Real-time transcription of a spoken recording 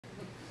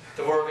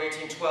The War of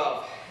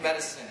 1812,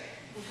 medicine,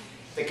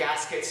 the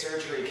gasket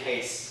surgery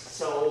case.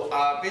 So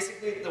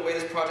basically the way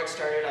this project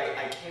started,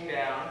 I came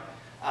down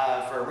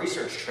for a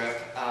research trip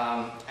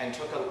and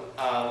took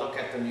a look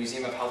at the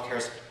Museum of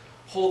Healthcare's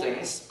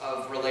holdings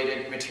of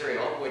related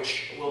material,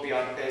 which will be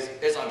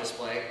is on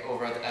display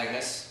over at the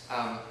Agnes.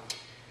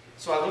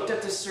 So I looked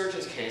at this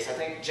surgeon's case. I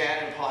think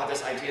Jan and Paul had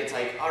this idea. It's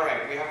like, all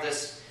right, we have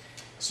this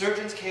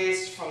surgeon's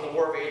case from the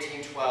War of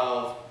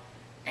 1812,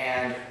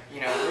 and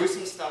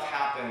gruesome stuff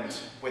happened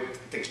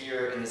with the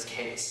gear in this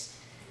case.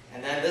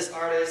 And then this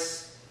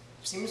artist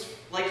seems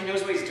like he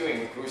knows what he's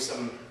doing with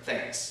gruesome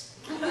things.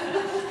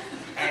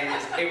 And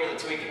is able to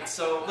tweak it.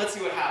 So let's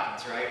see what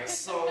happens, right?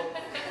 So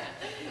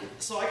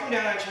I come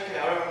down and I check it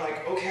out, and I'm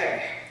like,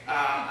 okay.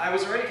 I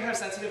was already kind of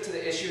sensitive to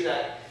the issue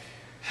that,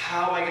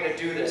 how am I going to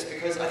do this?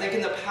 Because I think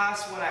in the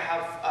past when I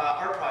have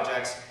art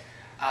projects,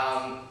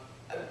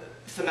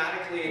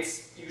 thematically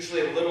it's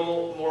usually a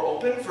little more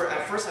open.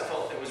 At first I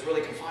felt it was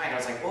really confined. I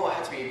was like, oh, it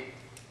had to be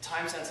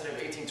time sensitive,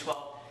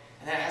 1812,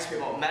 and then it has to be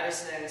about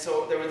medicine.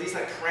 So there were these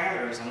like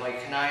parameters. I'm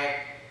like, can I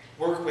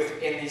work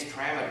within these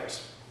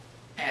parameters?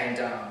 And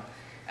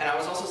I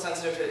was also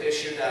sensitive to the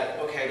issue that,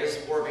 okay, this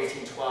is War of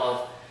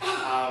 1812,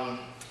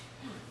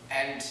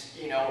 and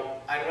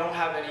I don't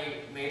have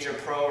any major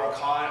pro or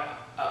con,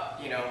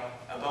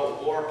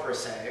 about war per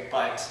se,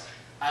 but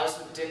I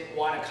also didn't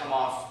want to coming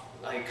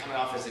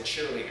off as a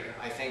cheerleader.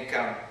 I think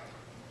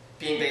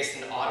being based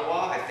in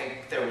Ottawa, I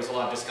think there was a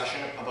lot of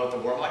discussion about the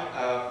War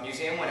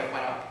Museum when it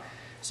went up.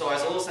 So I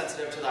was a little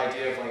sensitive to the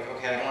idea of like,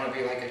 okay, I don't want to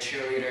be like a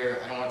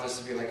cheerleader. I don't want this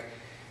to be like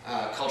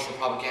cultural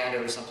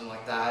propaganda or something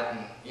like that,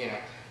 and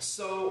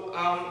So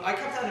I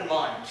kept that in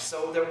mind.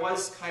 So there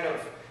was kind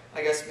of,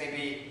 I guess,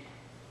 maybe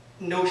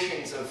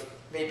notions of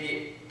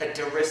maybe a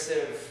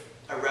derisive,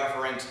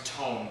 irreverent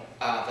tone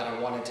that I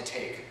wanted to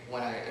take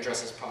when I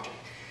addressed this project.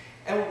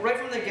 And right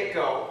from the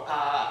get-go,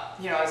 I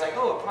was like,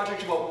 oh, a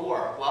project about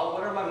war. Well,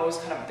 what are my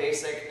most kind of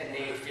basic,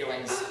 innate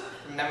feelings,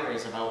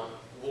 memories about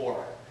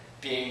war,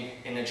 being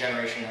in a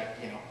generation that,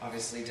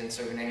 obviously didn't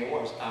serve in any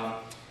wars.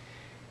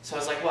 So I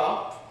was like,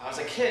 well, I was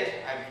a kid,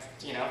 I,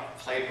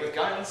 played with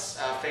guns,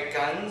 fake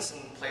guns,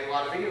 and played a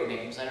lot of video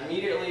games. And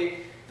immediately,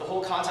 the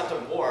whole concept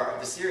of war,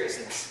 the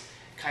seriousness,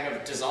 kind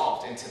of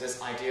dissolved into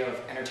this idea of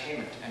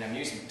entertainment and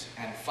amusement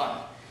and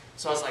fun.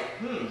 So I was like,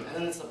 and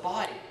then it's the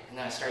body. And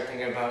then I started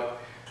thinking about,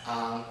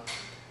 I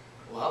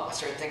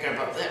started thinking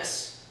about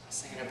this. I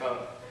was thinking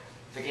about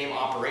the game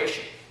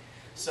Operation.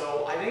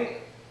 So I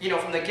think,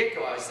 from the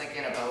get-go, I was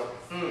thinking about,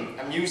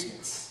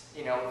 amusements.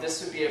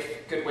 This would be a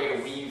good way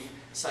to weave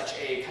such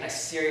a kind of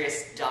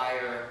serious,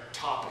 dire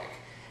topic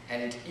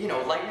and,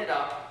 lighten it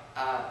up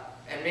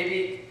and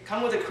maybe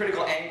come with a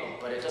critical angle,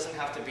 but it doesn't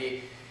have to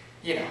be,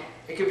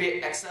 it could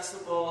be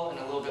accessible and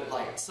a little bit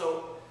light.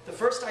 So the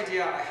first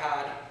idea I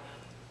had,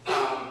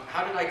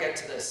 how did I get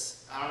to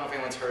this? I don't know if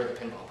anyone's heard of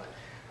the pinball,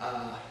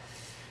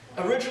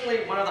 but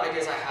originally one of the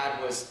ideas I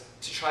had was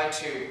to try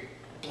to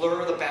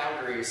blur the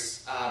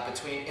boundaries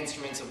between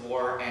instruments of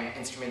war and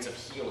instruments of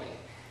healing.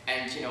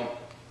 And,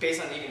 based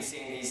on even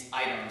seeing these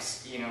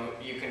items,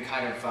 you can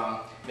kind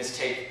of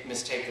mistake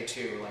the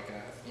two, like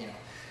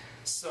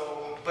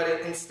So,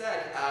 but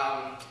instead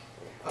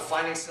of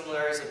finding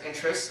similarities of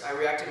interest, I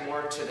reacted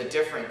more to the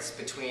difference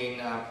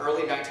between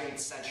early 19th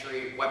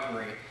century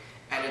weaponry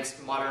and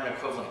its modern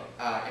equivalent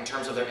in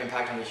terms of their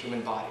impact on the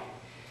human body.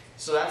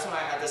 So that's when I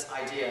had this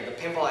idea. The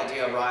pinball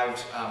idea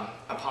arrived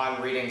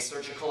upon reading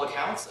surgical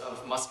accounts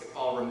of musket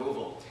ball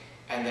removal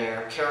and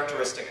their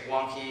characteristic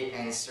wonky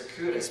and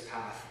circuitous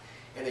path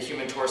in the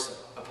human torso,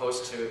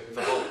 opposed to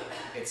the bullet,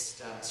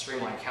 its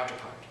streamlined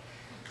counterpart.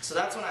 So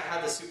that's when I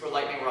had the super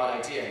lightning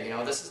rod idea.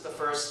 This is the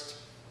first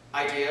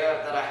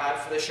idea that I had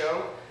for the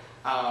show,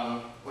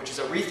 which is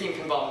a rethemed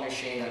pinball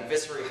machine that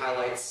viscerally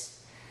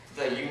highlights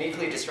the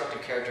uniquely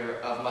destructive character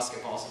of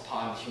musket balls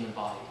upon the human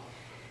body.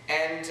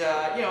 And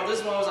this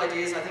is one of those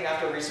ideas. I think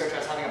after research, I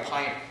was having a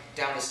pint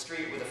down the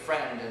street with a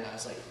friend, and I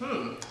was like,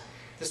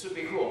 this would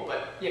be cool.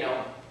 But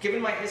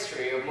given my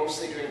history of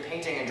mostly doing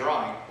painting and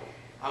drawing,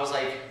 I was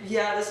like,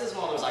 yeah, this is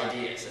one of those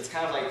ideas. It's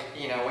kind of like,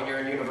 when you're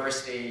in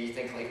university, you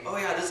think like, oh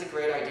yeah, this is a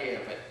great idea,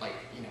 but like,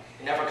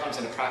 it never comes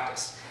into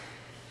practice.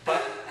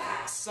 But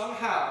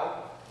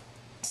somehow,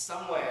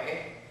 some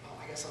way,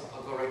 I guess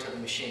I'll go right to the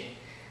machine.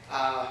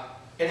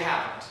 It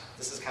happened.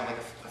 This is kind of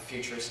like a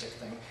futuristic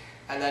thing.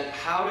 And then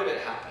how did it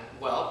happen?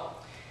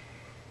 Well,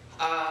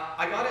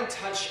 I got in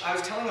touch. I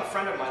was telling a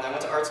friend of mine that I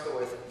went to art school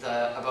with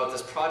about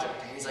this project,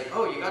 and he's like,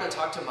 oh, you got to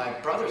talk to my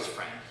brother's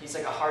friend. He's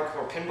like a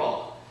hardcore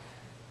pinball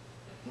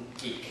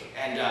geek,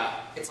 and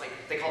it's like,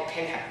 they call it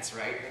pinheads,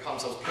 right? They call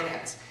themselves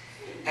pinheads.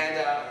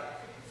 And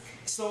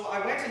so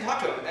I went and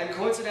talked to him, and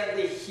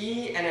coincidentally,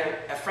 he and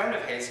a friend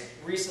of his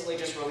recently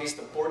just released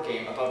a board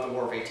game about the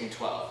War of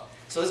 1812.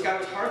 So this guy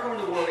was hardcore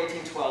in the War of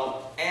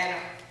 1812 and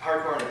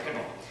hardcore into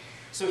pinball.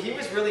 So he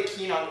was really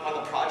keen on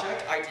the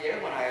project idea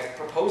when I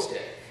proposed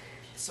it.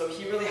 So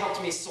he really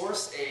helped me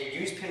source a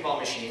used pinball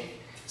machine.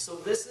 So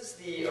this is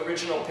the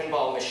original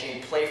pinball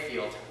machine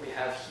playfield we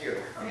have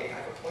here. Hey, I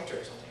have a pointer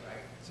or something,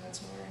 right? Is that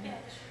somewhere in here?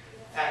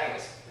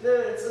 Anyways,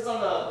 It's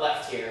on the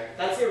left here.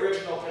 That's the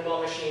original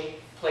pinball machine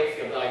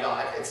playfield that I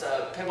got. It's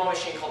a pinball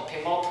machine called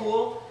Pinball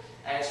Pool,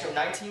 and it's from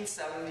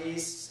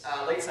 1970s,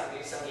 late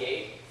 70s,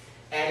 78,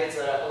 and it's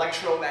an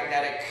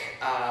electromagnetic,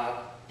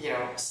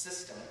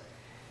 system.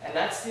 And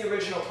that's the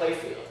original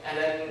playfield. And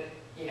then,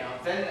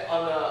 then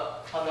on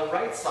the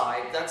right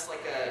side, that's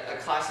like a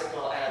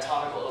classical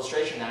anatomical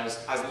illustration that I was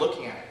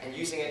looking at and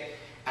using it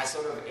as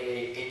sort of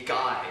a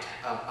guide,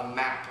 a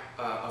map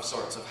of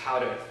sorts of how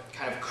to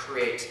kind of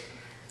create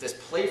this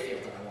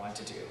playfield that I wanted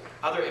to do.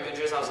 Other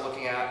images I was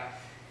looking at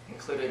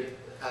included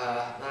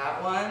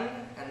that one,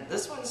 and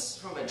this one's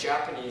from a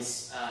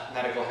Japanese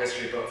medical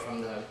history book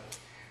from the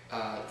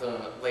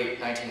late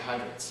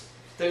 1900s.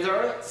 There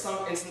are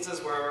some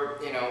instances where,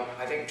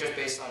 I think just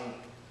based on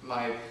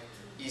my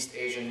East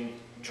Asian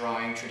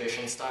drawing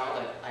tradition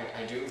style that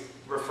I do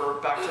refer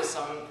back to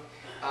some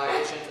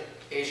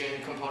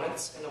Asian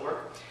components in the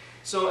work.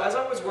 So as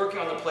I was working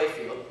on the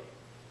playfield,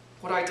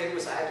 what I did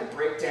was I had to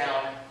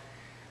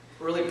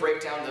really break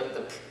down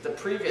the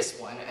previous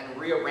one and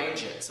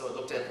rearrange it so it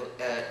looked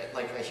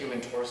like a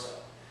human torso.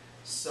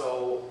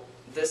 So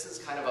this is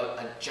kind of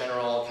a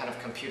general kind of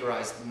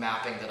computerized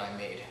mapping that I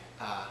made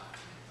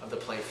of the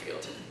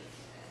playfield.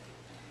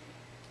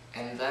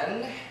 And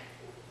then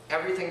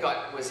everything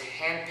was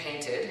hand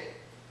painted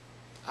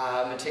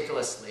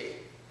meticulously,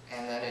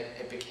 and then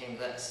it became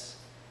this.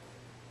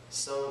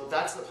 So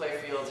that's the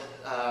playfield.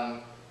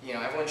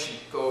 Everyone should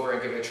go over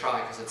and give it a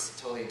try because it's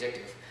totally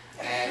addictive.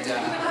 And,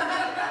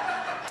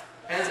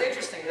 and it's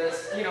interesting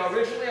because,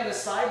 originally on the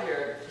side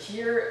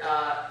here,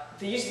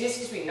 these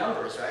used to be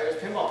numbers, right? It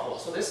was pinball pool.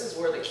 So this is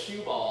where the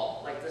cue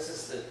ball, like this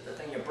is the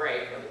thing you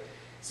break.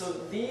 So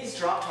these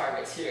drop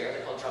targets here,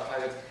 they're called drop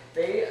targets,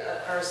 they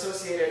are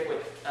associated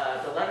with,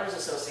 the letters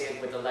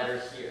associated with the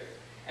letter here.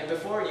 And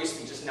before it used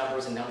to be just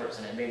numbers and numbers,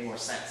 and it made more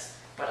sense.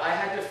 But I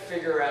had to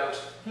figure out,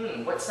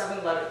 what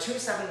two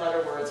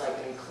 7-letter words I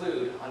can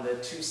include on the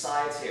two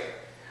sides here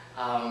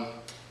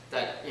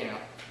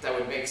that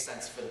would make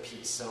sense for the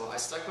piece. So I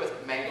stuck with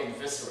mangled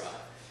viscera.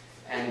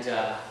 And,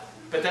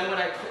 but then when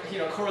I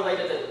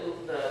correlated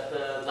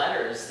the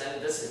letters,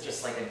 then this is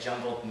just like a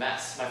jumbled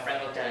mess. My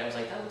friend looked at it and was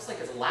like, that looks like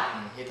it's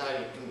Latin. He thought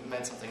it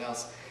meant something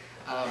else.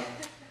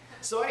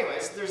 So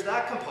anyways, there's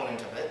that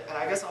component of it, and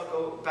I guess I'll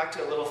go back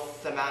to a little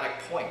thematic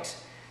point.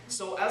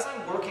 So as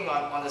I'm working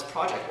on this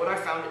project, what I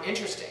found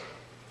interesting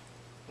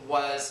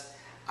was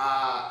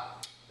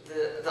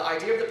the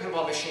idea of the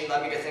pinball machine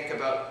led me to think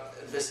about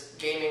this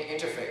gaming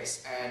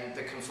interface and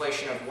the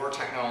conflation of war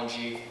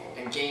technology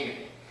and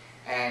gaming,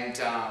 and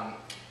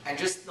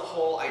just the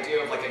whole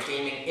idea of like a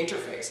gaming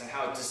interface and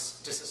how it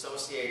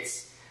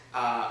disassociates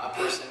a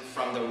person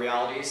from the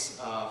realities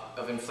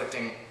of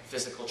inflicting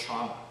physical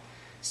trauma.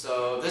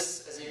 So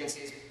this, as you can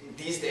see,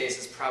 these days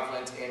is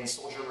prevalent in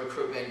soldier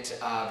recruitment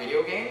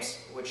video games,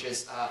 which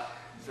is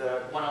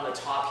the one on the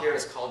top here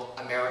is called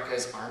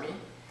America's Army.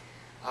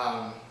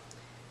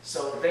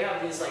 So they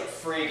have these like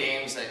free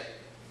games that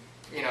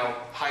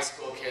high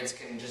school kids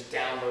can just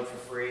download for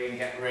free and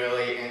get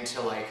really into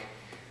like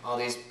all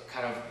these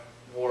kind of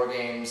war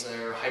games that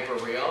are hyper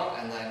real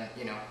and then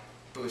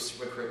boost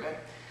recruitment.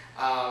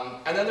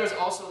 And then there's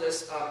also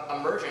this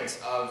emergence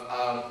of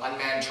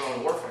unmanned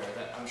drone warfare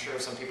that I'm sure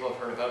some people have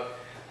heard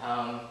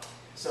about.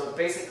 So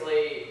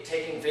basically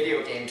taking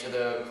video game to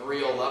the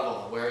real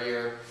level where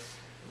you're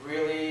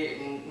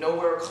really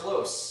nowhere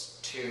close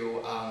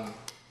to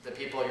the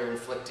people you're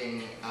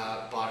inflicting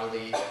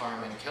bodily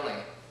harm and killing.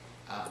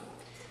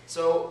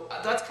 So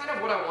that's kind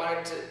of what I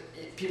wanted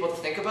people to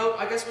think about,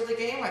 I guess, with the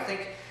game. I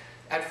think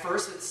at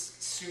first it's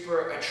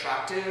super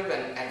attractive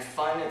and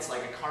fun. It's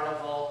like a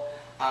carnival.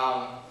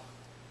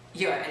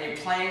 Yeah, and you're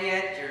playing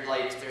it, you're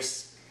like,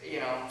 there's,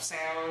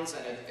 sounds,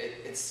 and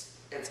it's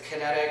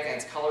kinetic, and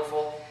it's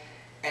colorful,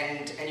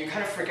 and you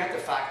kind of forget the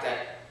fact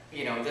that,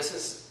 this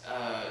is,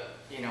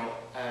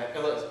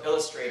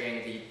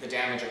 illustrating the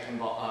damage a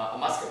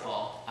musket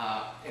ball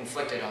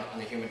inflicted on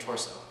the human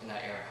torso in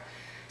that era.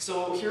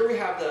 So here we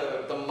have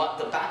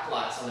the back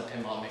glass on the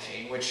pinball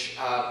machine, which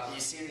you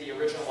see the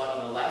original one on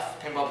the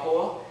left, pinball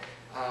pool,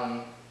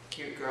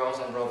 cute girls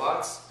and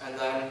robots, and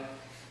then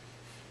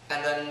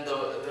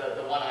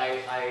the one I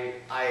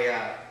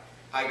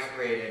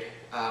created.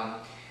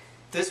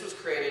 This was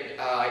created,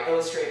 I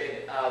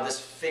illustrated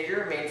this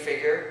main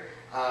figure,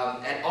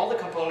 and all the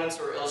components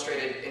were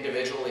illustrated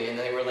individually, and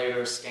they were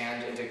later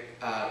scanned into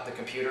the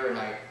computer, and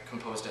I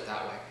composed it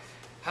that way.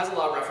 It has a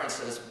lot of reference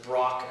to this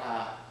Brock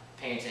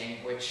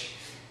painting, which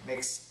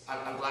makes,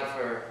 I'm glad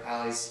for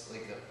Ali's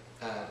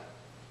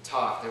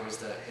talk, there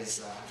was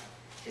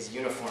his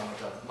uniform with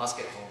the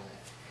musket hole in it.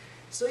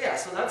 So yeah,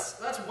 so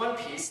that's one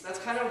piece. That's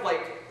kind of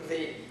like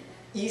the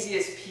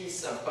easiest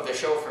piece of the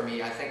show for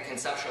me, I think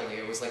conceptually.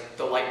 It was like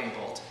the lightning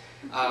bolt.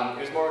 It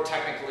was more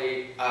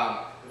technically,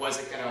 was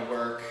it going to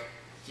work?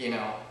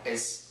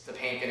 Is the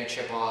paint going to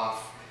chip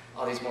off?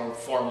 All these more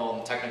formal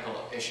and technical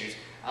issues.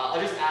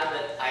 I'll just add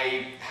that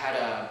I had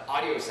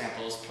audio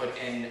samples put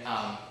in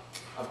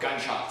of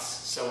gunshots.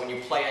 So when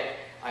you play it,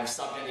 I've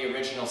subbed in the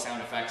original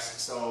sound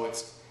effects, so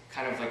it's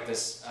kind of like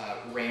this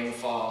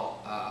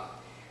rainfall,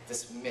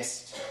 this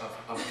mist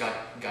of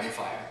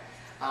gunfire.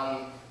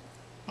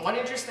 One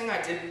interesting thing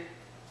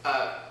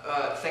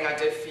I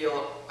did feel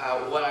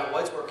when I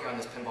was working on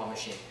this pinball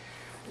machine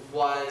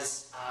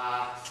was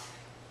I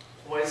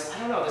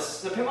don't know,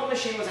 the pinball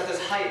machine was at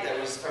this height that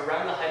was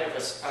around the height of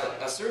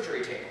a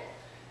surgery table.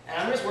 And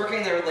I'm just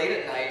working there late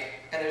at night,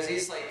 and there's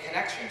these like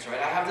connections, right?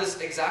 I have this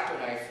X-Acto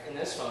knife in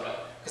this photo,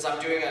 because I'm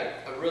doing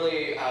a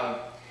really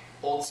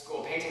old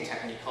school painting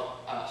technique called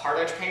hard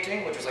edge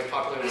painting, which was like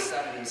popular in the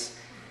 70s.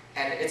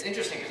 And it's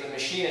interesting because the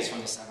machine is from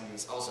the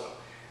 70s also.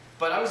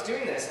 But I was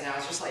doing this, and I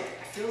was just like,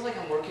 I feel like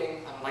I'm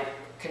like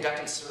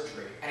conducting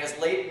surgery. And it was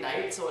late at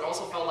night, so it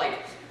also felt like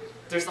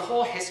there's the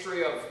whole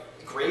history of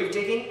grave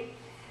digging,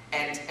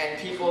 and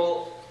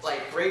people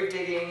like grave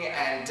digging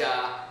and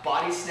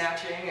body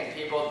snatching, and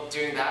people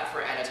doing that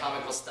for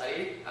anatomical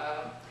study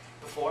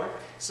before.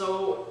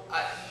 So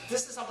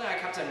this is something I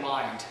kept in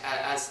mind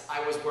as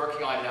I was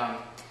working on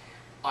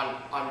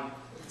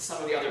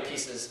some of the other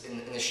pieces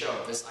in the show.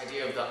 This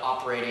idea of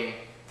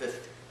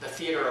the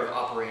theater of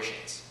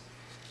operations.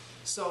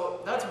 So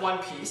that's one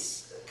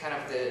piece, kind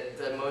of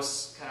the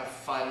most kind of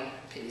fun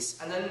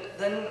piece. And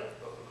then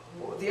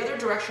the other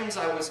directions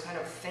I was kind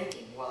of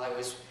thinking while I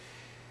was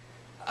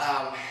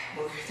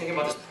thinking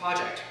about this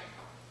project.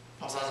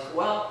 I was like,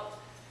 well,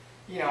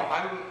 you know,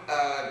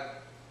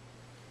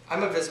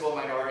 I'm a visible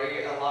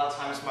minority. A lot of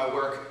times my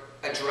work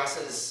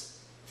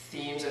addresses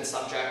themes and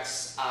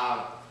subjects,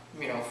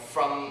 you know,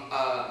 from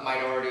a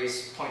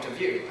minority's point of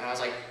view. And I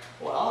was like,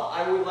 well,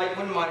 I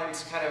wouldn't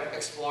mind kind of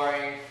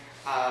exploring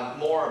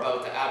more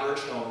about the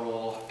Aboriginal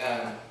role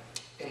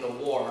in the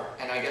war.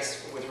 And I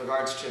guess with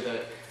regards to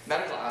the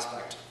medical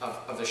aspect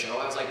of the show,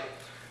 I was like,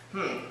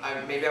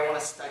 maybe I want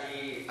to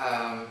study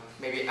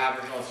maybe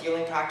Aboriginal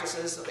healing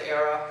practices of the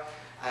era,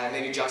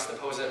 maybe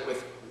juxtapose it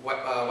with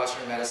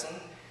Western medicine,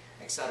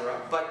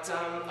 etc. But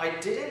I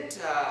didn't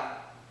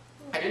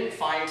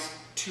find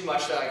too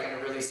much that I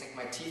can really sink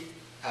my teeth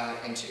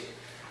into.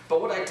 But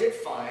what I did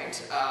find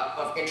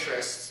of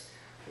interest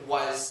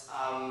was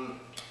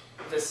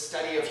the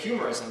study of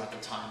humorism at the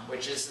time,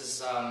 which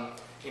is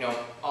you know,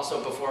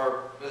 also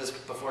before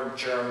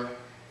germ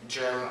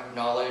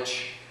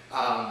knowledge.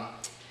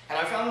 And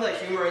I found that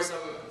humorism,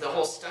 the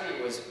whole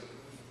study was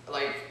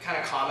like kind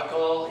of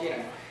comical, you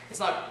know. It's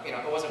not, you know,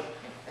 it wasn't,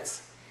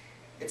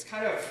 it's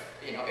kind of,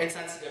 you know,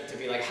 insensitive to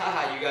be like,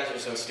 haha, you guys are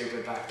so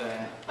stupid back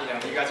then. You know,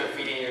 you guys are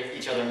feeding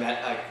each other,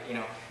 you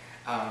know,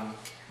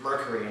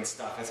 mercury and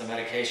stuff as a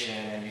medication,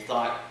 and you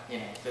thought, you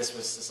know, this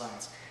was the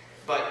science.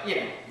 But, you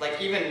know, like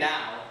even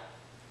now,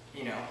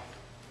 you know,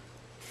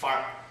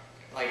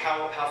 like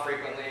how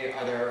frequently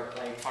are there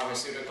like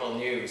pharmaceutical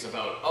news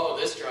about, oh,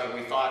 this drug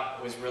we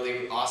thought was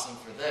really awesome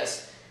for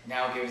this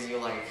now gives you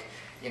like,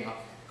 you know,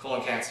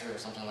 colon cancer or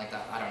something like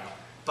that. I don't know.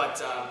 But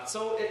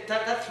so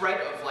that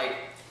thread of like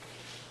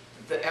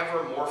the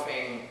ever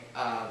morphing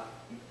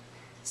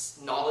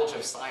knowledge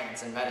of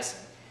science and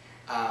medicine,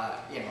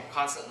 you know,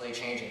 constantly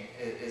changing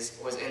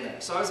was in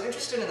there. So I was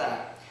interested in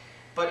that.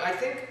 But I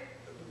think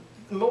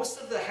most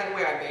of the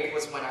headway I made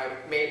was when I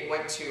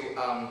went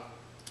to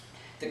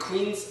the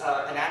Queen's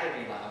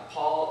anatomy lab.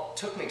 Paul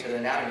took me to the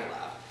anatomy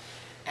lab,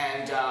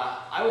 and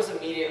I was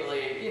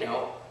immediately, you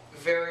know,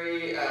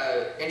 very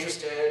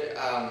interested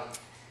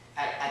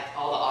at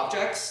all the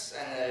objects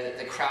and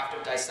the craft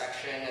of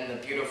dissection and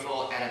the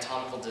beautiful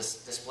anatomical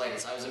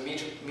displays. I was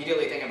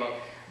immediately thinking about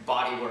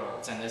body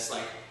worlds and this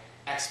like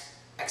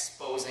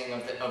exposing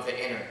of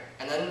the inner.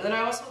 And then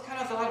I also kind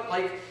of thought,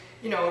 like,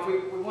 you know, if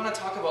we want to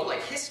talk about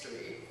like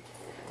history,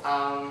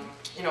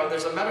 you know,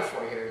 there's a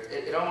metaphor here.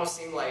 It almost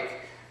seemed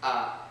like,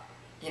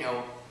 you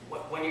know,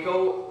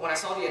 when I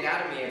saw the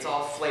anatomy, it's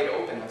all flayed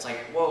open. It's like,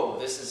 whoa,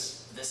 this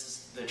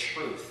is the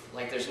truth.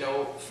 Like, there's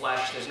no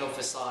flesh, there's no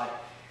facade.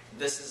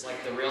 This is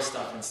like the real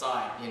stuff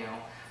inside, you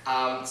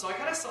know. So I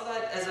kind of saw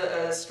that as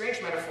a strange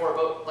metaphor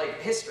about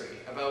like history,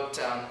 about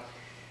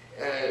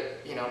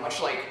you know,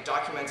 much like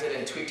documented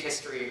and tweaked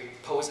history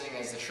posing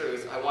as the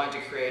truth. I wanted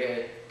to create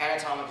an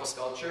anatomical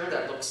sculpture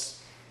that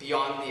looks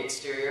beyond the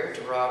exterior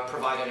to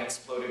provide an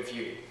exploded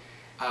view.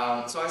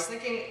 So I was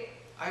thinking,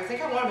 I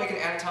think I want to make an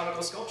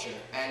anatomical sculpture,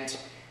 and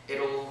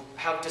it'll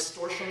have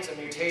distortions and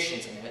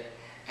mutations in it,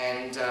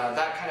 and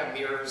that kind of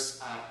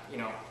mirrors, you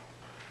know,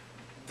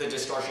 the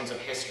distortions of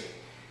history.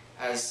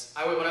 When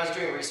I was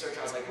doing research,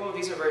 I was like, whoa,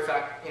 these are very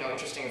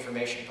interesting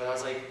information. But I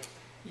was like,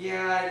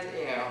 yeah,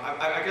 you know,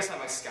 I guess I'm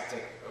a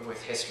skeptic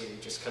with history,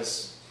 just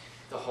because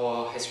the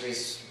whole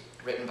history's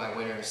written by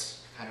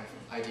winners kind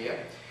of idea.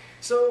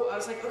 So I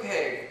was like,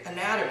 okay,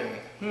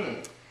 anatomy,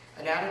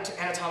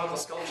 anatomical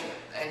sculpture,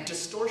 and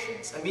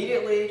distortions.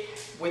 Immediately,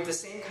 with the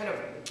same kind of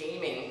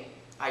gaming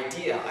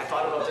idea, I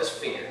thought about this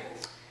figure.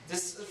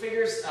 This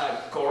figure's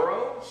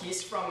Goro.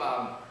 He's from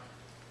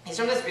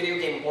this video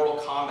game Mortal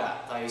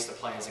Kombat that I used to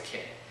play as a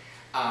kid.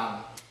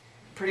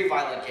 Pretty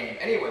violent game.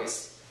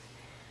 Anyways,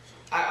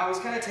 I was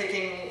kind of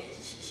taking,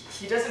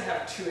 he doesn't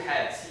have two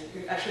heads.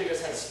 He actually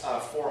just has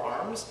 4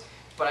 arms.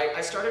 But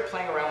I started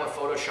playing around with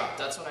Photoshop.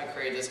 That's when I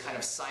created this kind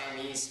of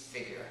Siamese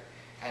figure.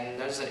 And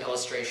there's an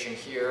illustration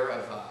here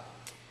of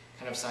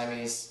kind of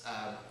Siamese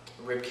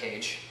rib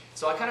cage.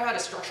 So I kind of had a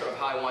structure of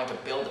how I wanted to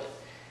build it.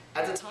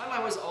 At the time,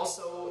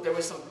 there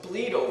was some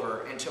bleed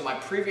over into my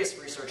previous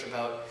research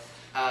about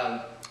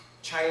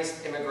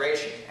Chinese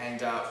immigration,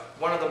 and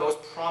one of the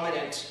most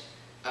prominent,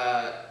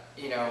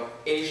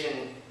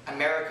 Asian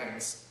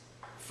Americans,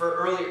 for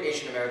early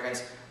Asian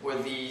Americans, were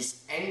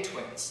these Eng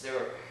twins. They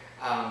were,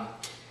 I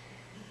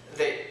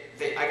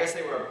guess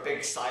they were a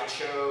big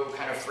sideshow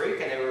kind of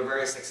freak, and they were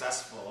very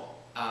successful,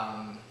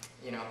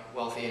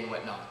 wealthy and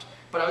whatnot.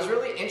 But I was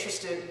really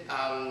interested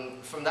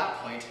from that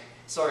point.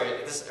 Sorry,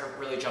 this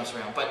really jumps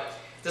around, but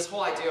this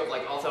whole idea of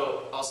like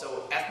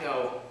also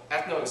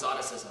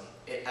ethno-exoticism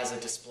as a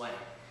display.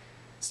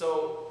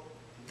 So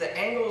the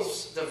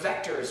angles, the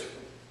vectors,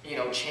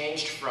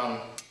 changed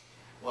from,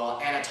 well,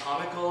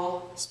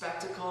 anatomical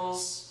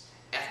spectacles,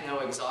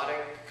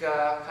 ethno-exotic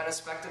kind of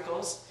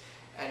spectacles,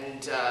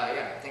 and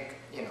yeah, I think,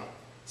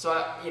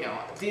 so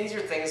these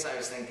are things I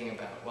was thinking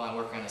about while I'm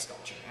working on the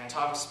sculpture.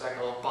 Anatomical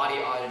spectacle,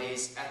 body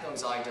oddities,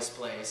 ethno-exotic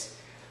displays.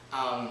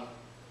 And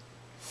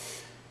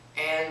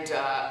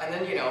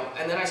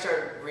then I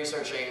started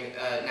researching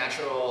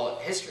natural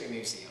history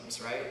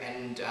museums, right?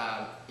 And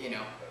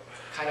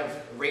kind of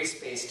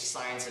race-based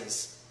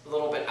sciences a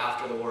little bit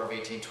after the War of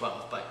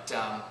 1812. But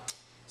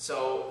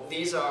so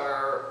these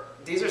are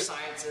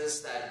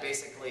sciences that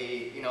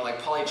basically, like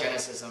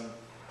polygenetism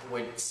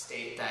would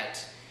state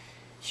that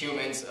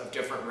humans of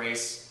different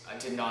race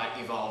did not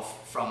evolve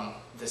from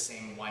the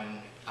same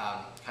one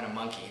kind of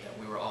monkey, that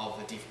we were all of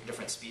the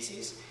different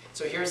species.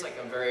 So here's like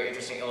a very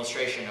interesting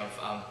illustration of,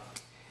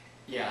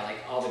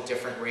 like all the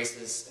different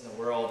races in the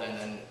world, and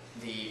then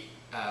the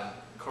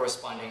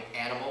corresponding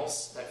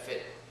animals that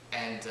fit,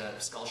 and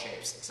skull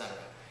shapes, etc.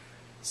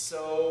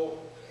 So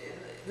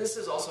this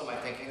is also my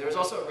thinking. There was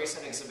also a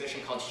recent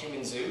exhibition called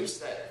Human Zoos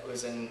that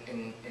was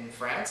in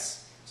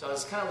France. So I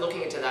was kind of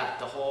looking into that,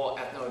 the whole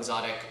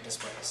ethno-exotic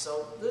display.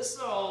 So this is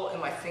all in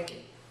my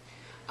thinking.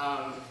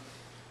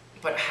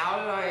 But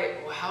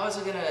how is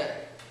it gonna,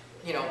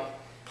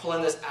 pull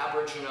in this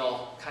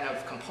Aboriginal kind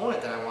of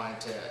component that I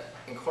wanted to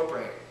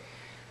incorporate?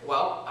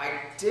 Well, I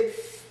did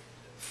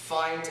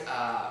find,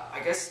 I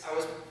guess I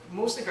was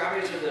mostly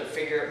gravitated to the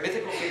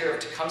mythical figure of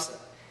Tecumseh,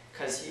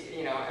 because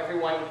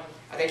everyone,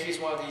 I think he's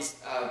one of these,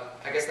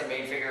 I guess the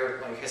main figure,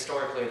 like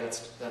historically,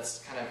 that's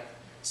kind of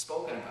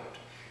spoken about.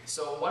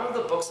 So one of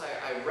the books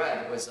I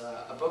read was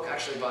a book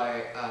actually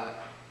by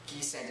Guy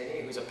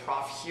Saint-Denis, who's a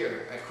prof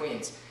here at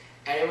Queen's,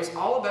 and it was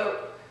all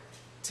about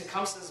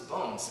Tecumseh's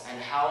bones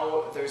and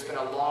how there's been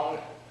a long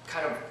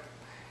kind of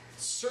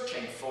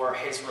searching for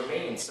his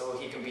remains so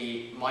he can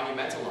be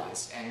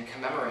monumentalized and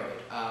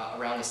commemorated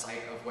around the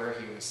site of where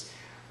he was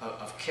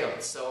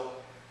killed. So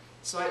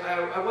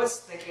I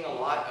was thinking a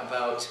lot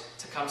about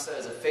Tecumseh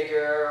as a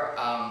figure,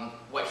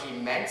 what he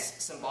meant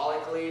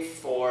symbolically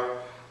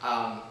for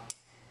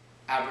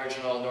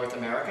Aboriginal North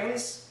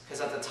Americans, because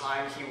at the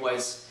time he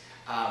was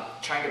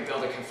trying to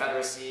build a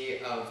confederacy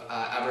of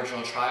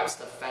Aboriginal tribes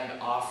to fend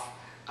off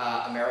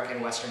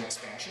American Western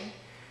expansion.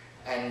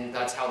 And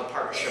that's how the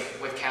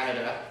partnership with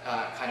Canada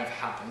kind of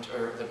happened,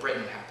 or the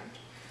Britain happened.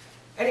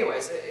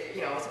 Anyways,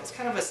 it's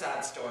kind of a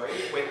sad story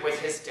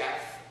with his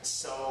death.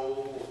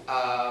 So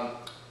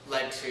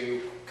led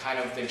to kind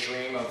of the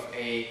dream of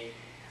a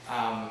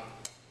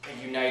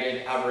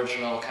united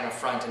Aboriginal kind of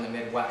front in the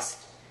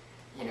Midwest.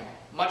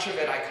 Much of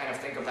it I kind of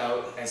think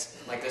about as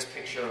like this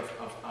picture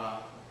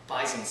of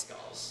bison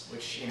skulls,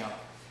 which,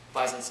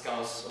 bison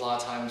skulls a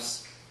lot of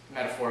times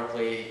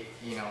metaphorically,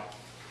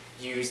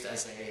 used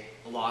as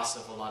a loss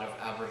of a lot of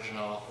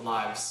Aboriginal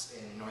lives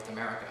in North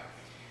America.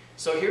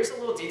 So here's a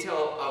little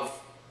detail of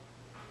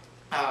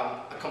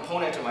a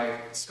component of my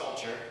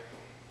sculpture.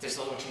 There's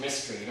a little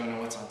mystery, you don't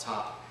know what's on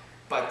top.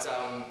 But,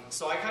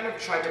 so I kind of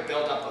tried to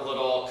build up a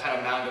little kind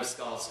of mound of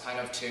skulls, kind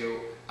of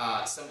to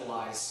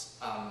symbolize,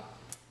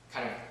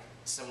 kind of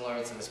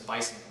similar to this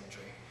bison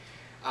imagery.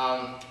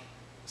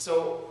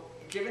 So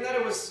given that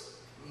it was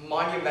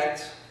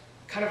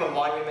kind of a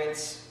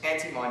monument,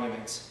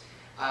 anti-monument,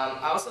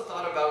 I also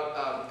thought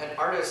about an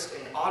artist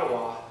in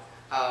Ottawa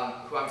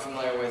who I'm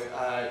familiar with,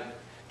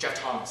 Jeff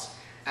Thomas.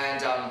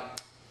 And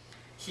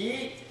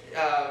he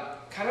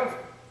kind of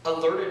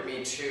alerted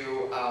me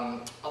to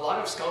a lot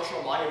of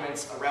sculptural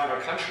monuments around our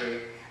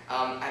country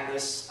and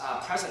this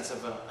presence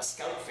of a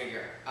scout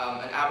figure,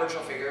 an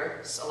Aboriginal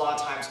figure, a lot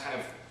of times kind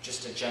of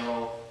just a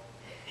general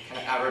kind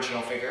of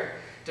Aboriginal figure.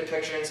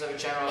 Depictions of a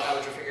general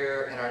Aboriginal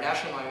figure in our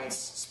national monuments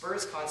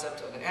spurs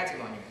concept of an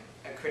anti-monument,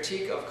 a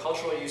critique of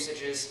cultural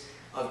usages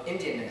of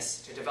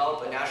Indianness to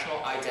develop a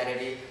national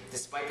identity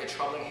despite the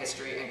troubling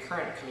history and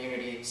current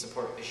community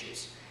support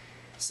issues.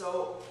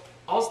 So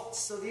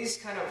these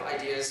kind of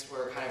ideas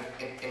were kind of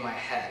in my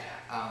head.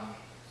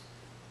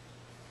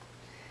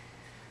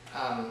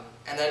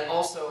 And then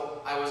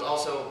also, I was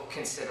also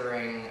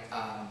considering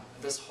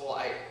this whole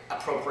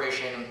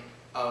appropriation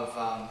of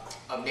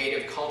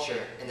native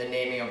culture in the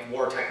naming of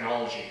war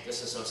technology.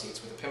 This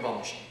associates with the pinball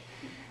machine,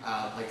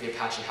 like the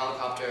Apache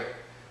helicopter,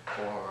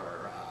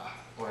 or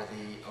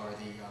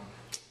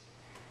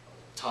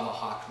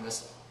tomahawk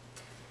missile.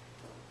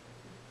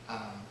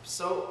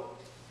 So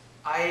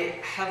I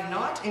have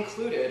not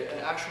included an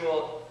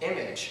actual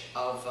image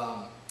of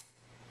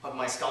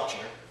my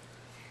sculpture.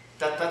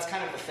 That's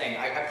kind of the thing.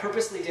 I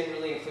purposely didn't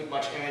really include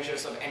much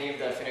images of any of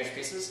the finished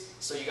pieces,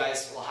 so you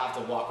guys will have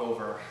to walk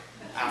over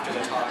after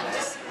the talk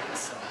to see this.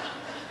 So,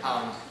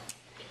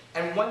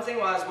 and one thing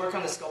while I was working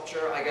on the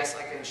sculpture, I guess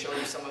I can show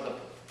you some of the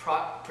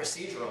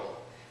procedural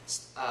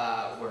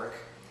work.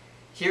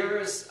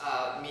 Here's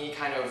me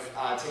kind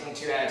of taking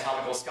two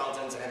anatomical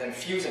skeletons and then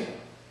fusing them.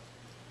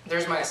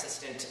 There's my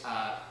assistant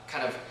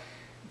kind of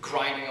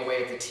grinding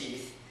away at the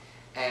teeth.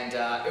 And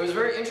it was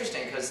very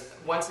interesting because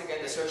once again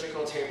the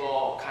surgical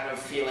table kind of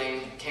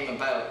feeling came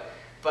about.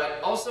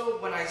 But also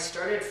when I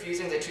started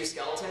fusing the two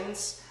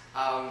skeletons,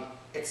 a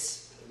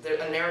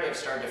narrative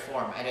started to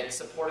form, and it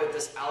supported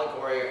this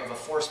allegory of a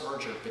forced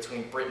merger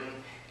between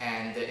Britain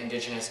and the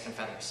Indigenous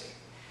Confederacy.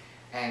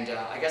 And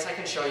I guess I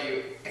can show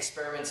you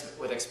experiments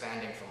with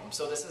expanding foam.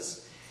 So this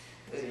is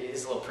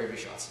little preview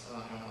shots. Oh,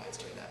 I don't know why it's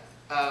doing that.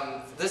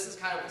 This is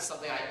kind of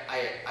something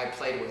I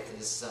played with,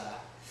 is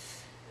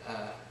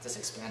this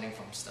expanding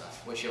foam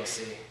stuff, which you'll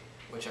see,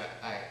 which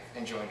I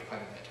enjoyed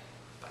quite a bit.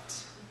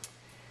 But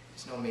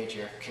there's no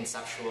major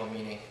conceptual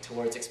meaning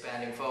towards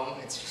expanding foam.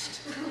 It's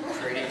just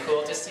pretty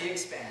cool to see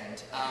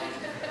expand.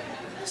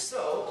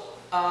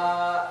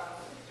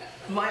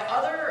 My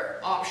other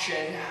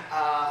option,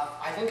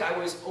 I think I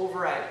was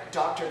over at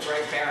Dr.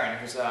 Greg Barron,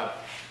 who's a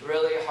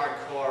really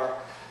hardcore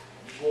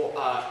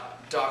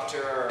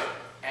doctor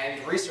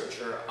and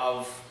researcher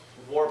of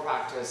war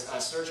practice,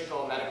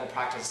 surgical medical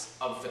practice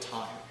of the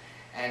time.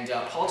 And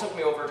Paul took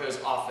me over to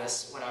his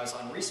office when I was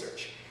on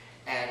research.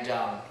 And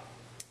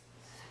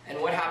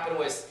what happened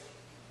was,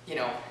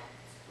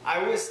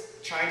 I was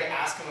trying to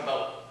ask him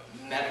about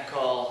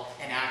medical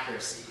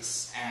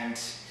inaccuracies and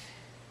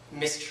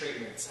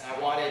mistreatments. And I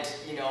wanted,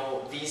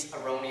 these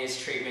erroneous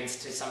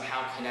treatments to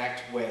somehow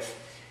connect with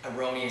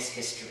erroneous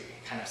history,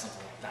 kind of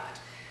something like that.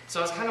 So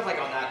I was kind of like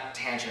on that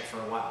tangent for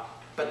a while.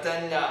 But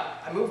then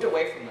I moved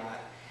away from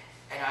that,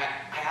 and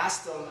I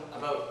asked them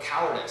about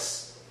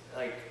cowardice,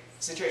 like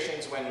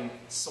situations when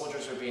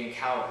soldiers were being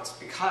cowards,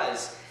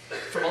 because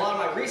from a lot of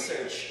my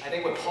research, I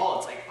think with Paul,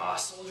 it's like, oh,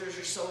 soldiers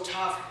are so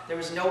tough. There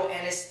was no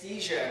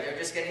anesthesia. They're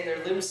just getting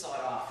their limbs sawed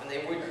off, and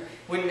they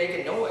wouldn't make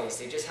a noise.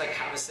 They just like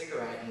have a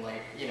cigarette and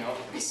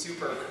be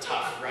super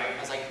tough, right? I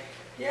was like,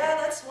 yeah,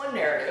 that's one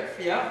narrative.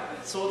 Yeah,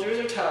 soldiers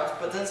are tough,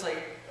 but then it's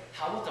like,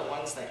 how about the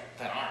ones that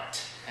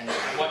aren't, and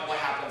what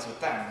happens with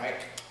them, right?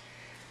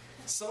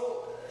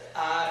 So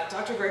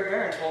Dr. Greg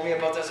Barron told me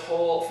about this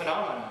whole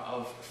phenomenon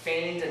of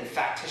feigned and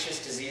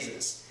factitious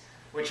diseases,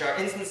 which are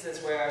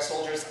instances where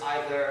soldiers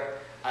either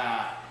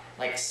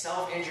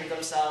self-injured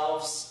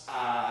themselves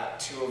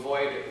to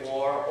avoid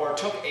war, or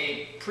took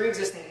a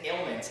pre-existing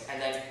ailment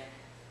and then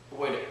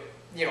would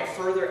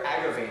further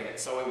aggravate it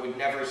so it would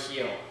never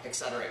heal,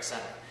 etc.,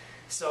 etc.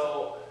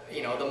 So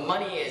the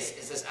money is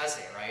this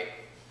essay, right,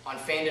 on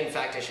feigned and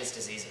factitious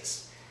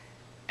diseases,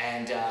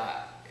 and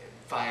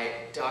by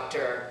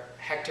Dr.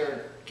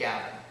 Hector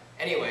Gavin.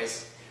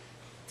 Anyways,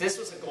 this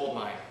was a gold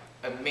mine,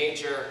 a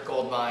major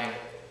gold mine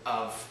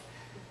of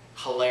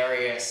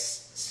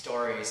hilarious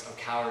stories of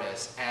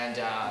cowardice. And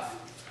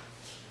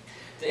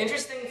the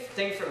interesting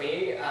thing for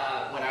me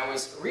when I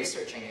was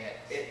researching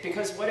it,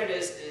 because what it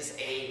is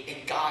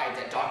a guide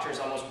that doctors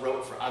almost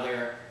wrote for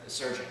other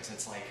surgeons.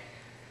 It's like,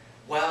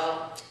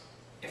 well,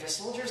 if a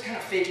soldier's kind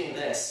of faking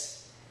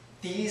this,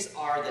 these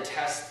are the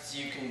tests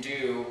you can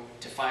do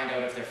to find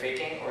out if they're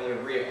faking or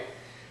they're real.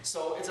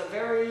 So it's a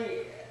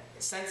very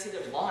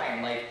sensitive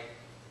line, like,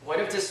 what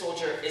if this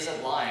soldier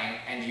isn't lying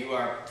and you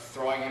are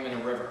throwing him in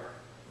a river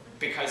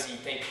because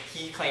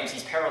he claims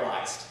he's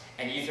paralyzed,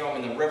 and you throw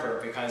him in the river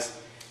because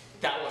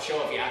that will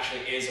show if he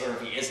actually is or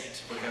if he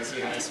isn't, because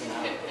you have to swim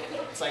out.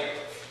 It's like,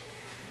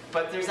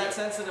 but there's that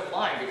sensitive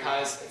line,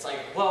 because it's like,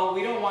 well,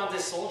 we don't want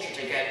this soldier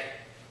to get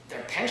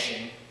their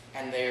pension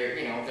and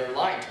they're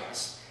lying to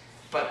us.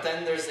 But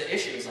then there's the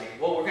issue, is like,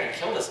 well, we're gonna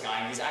kill this guy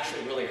and he's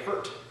actually really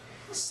hurt.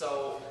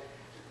 So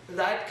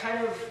that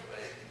kind of,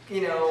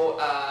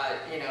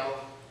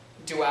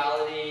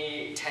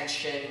 duality,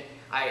 tension,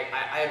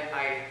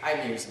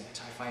 I'm using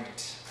it. I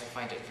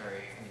find it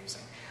very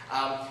amusing.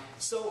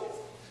 So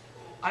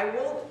I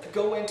will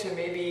go into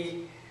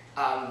maybe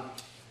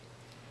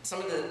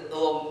some of the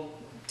little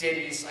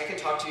ditties. I can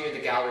talk to you in the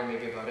gallery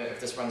maybe about it if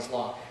this runs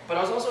long. But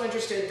I was also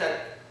interested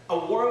that a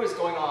war was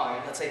going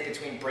on, let's say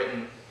between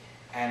Britain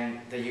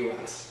and the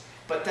US.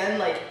 But then,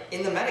 like,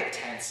 in the medic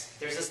tents,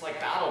 there's this like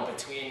battle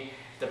between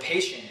the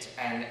patient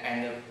and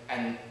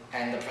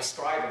the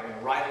prescriber, and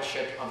a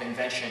rivalship of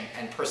invention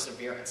and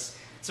perseverance.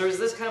 So there's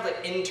this kind of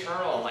like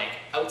internal, like,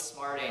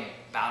 outsmarting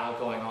battle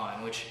going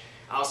on, which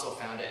I also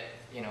found it,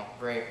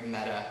 very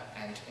meta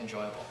and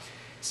enjoyable.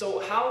 So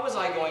how was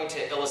I going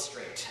to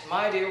illustrate?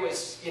 My idea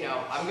was,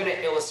 I'm going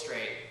to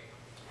illustrate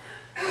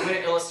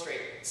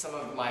some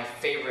of my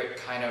favorite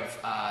kind of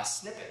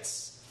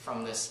snippets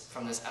from this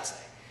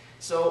essay.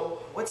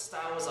 So what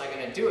style was I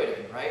going to do it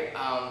in, right?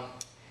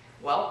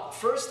 Well,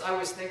 first I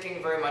was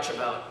thinking very much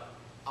about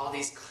all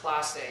these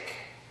classic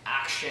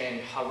action,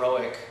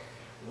 heroic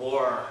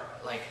war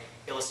like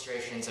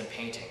illustrations and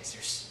paintings.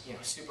 There's, you know,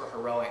 super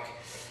heroic,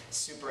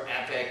 super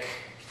epic,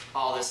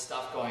 all this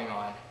stuff going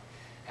on.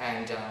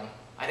 And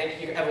I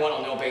think everyone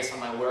will know based on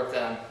my work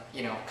that I'm,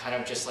 you know, kind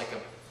of just like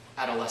a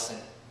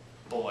adolescent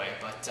boy.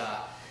 But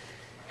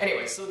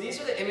anyway, so these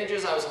are the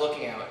images I was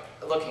looking at.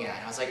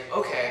 I was like,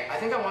 okay, I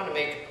think I want to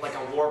make like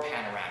a war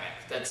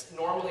panoramic that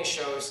normally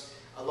shows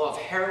a lot of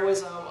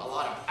heroism, a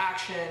lot of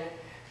action,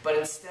 but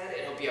instead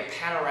it'll be a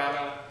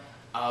panorama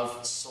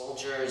of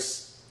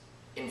soldiers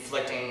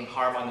inflicting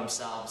harm on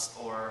themselves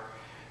or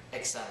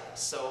etc.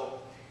 So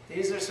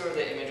these are sort of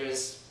the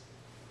images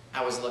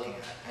I was looking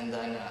at. And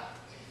then,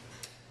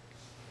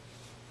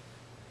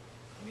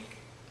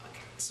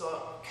 so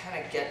I'll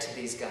kind of get to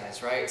these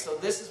guys, right? So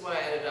this is what I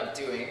ended up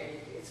doing.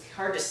 It's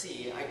hard to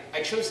see.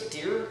 I chose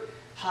deer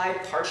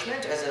hide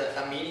parchment as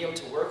a medium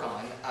to work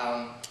on.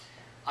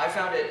 I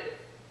found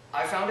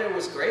it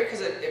was great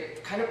because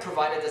it kind of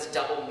provided this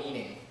double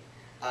meaning.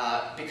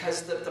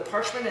 Because the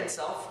parchment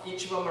itself,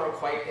 each of them are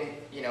quite,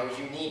 you know,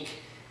 unique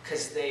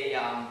because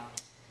they're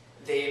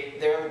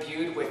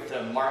imbued with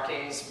the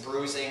markings,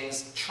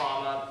 bruisings,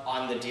 trauma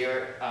on the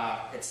deer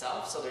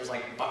itself. So there's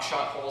like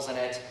buckshot holes in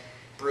it,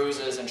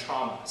 bruises, and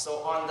trauma. So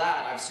on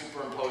that, I've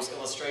superimposed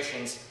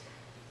illustrations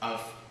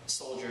of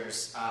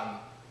soldiers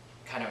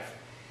kind of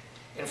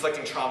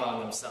inflicting trauma on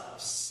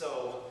themselves.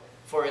 So,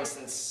 for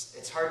instance,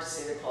 it's hard to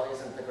see, the quality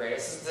isn't the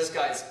greatest. This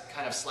guy's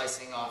kind of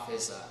slicing off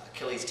his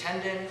Achilles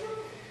tendon.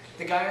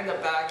 The guy in the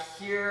back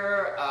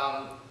here,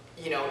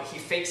 you know, he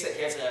fakes that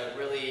he has a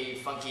really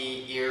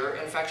funky ear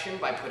infection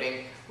by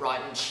putting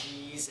rotten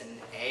cheese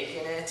and egg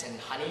in it and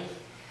honey.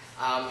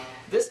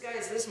 This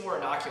is more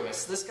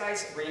innocuous. This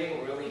guy's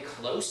reading really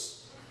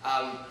close.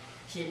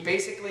 He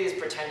basically is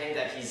pretending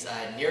that he's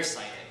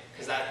nearsighted,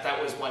 because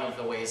that was one of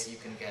the ways you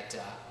can get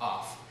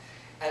off.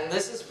 And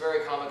this is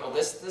very comical.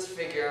 This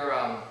figure,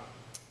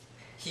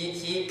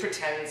 he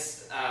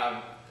pretends,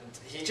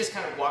 he just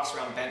kind of walks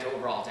around bent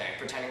over all day,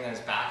 pretending that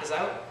his back is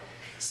out.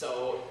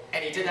 So,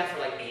 and he did that for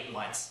like 8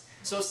 months.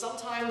 So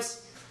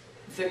sometimes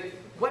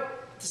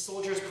what the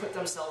soldiers put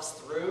themselves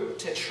through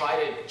to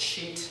try to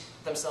cheat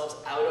themselves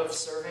out of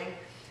serving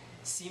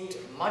seemed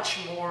much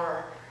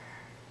more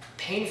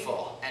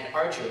painful and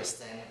arduous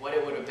than what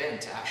it would have been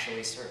to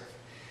actually serve.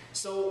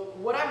 So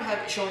what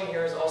I'm showing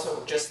here is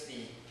also just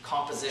the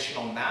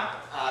compositional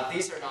map.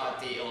 These are not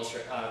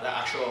the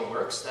actual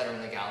works that are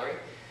in the gallery.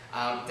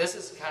 This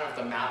is kind of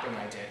the mapping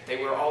I did.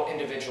 They were all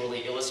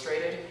individually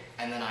illustrated,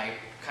 and then I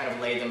kind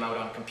of laid them out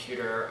on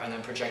computer and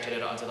then projected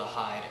it onto the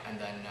hide and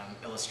then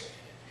illustrated it.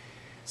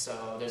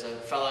 So there's a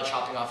fella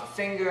chopping off a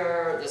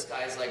finger. This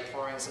guy's like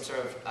pouring some sort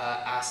of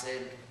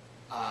acid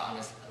on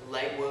his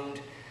leg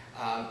wound.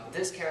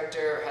 This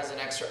character has an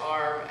extra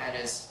arm and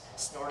is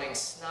snorting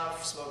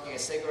snuff, smoking a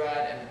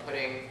cigarette, and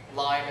putting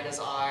lime in his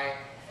eye.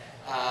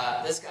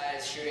 This guy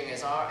is shooting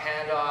his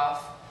hand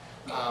off.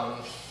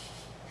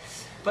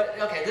 But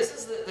okay, this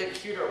is the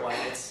cuter one.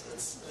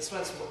 This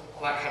one's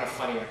a lot kind of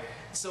funnier.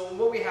 So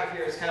what we have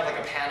here is kind of like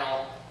a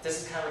panel.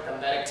 This is kind of like the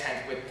medic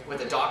tent with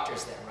the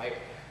doctors there, right?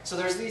 So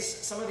there's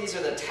some of these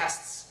are the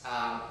tests.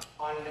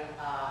 On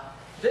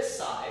this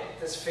side,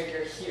 this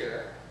figure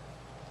here,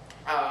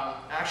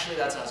 actually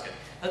that's not as good.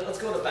 Let's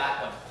go to the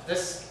back one.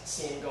 This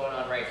scene going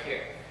on right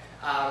here.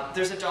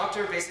 There's a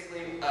doctor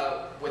basically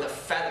with a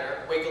feather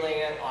wiggling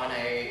it on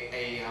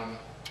a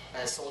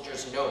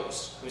soldier's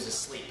nose who's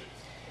asleep.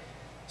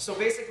 So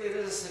basically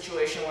this is a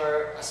situation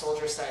where a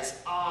soldier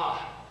says,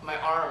 my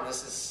arm,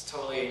 this is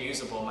totally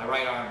unusable, my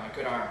right arm, my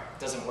good arm,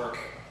 doesn't work,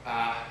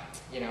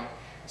 you know.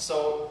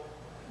 So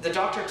the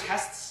doctor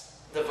tests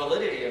the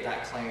validity of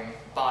that claim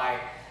by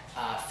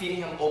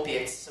feeding him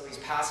opiates so he's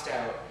passed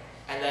out,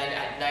 and then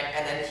at night,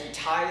 and then he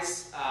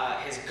ties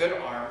his good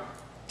arm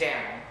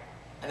down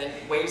and then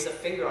waves a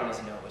finger on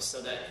his nose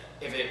so that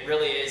if it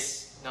really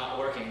is not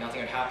working, nothing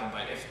would happen,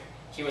 but if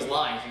he was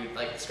lying, he would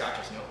like scratch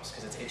his nose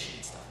because it's itchy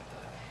and stuff like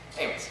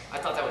that. Anyways, I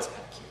thought that was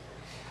kind of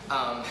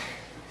cute.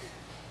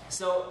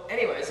 So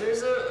anyways,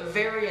 there's a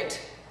variant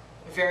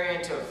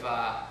of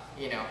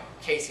you know,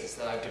 cases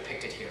that I've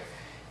depicted here.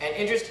 And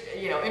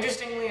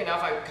interestingly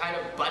enough, I kind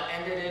of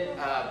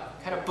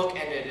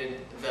bookended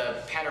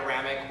the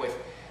panoramic with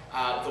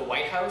the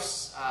White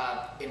House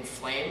in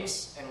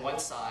flames on one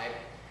side,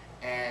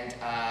 and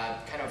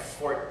kind of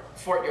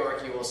Fort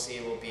York, you will see,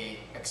 will be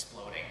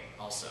exploding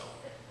also.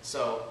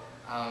 So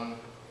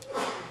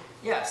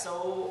yeah,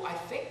 so I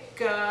think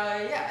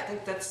I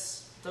think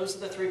those are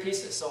the 3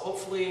 pieces. So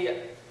hopefully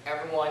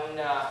everyone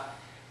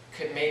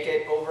could make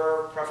it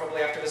over,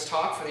 preferably after this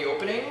talk, for the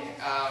opening,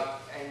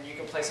 and you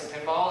can play some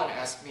pinball and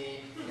ask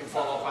me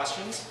informal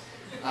questions.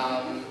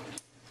 And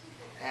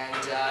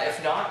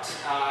if not,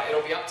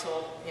 it'll be up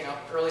till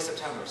early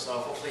September. So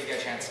hopefully you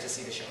get a chance to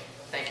see the show.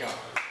 Thank you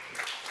all.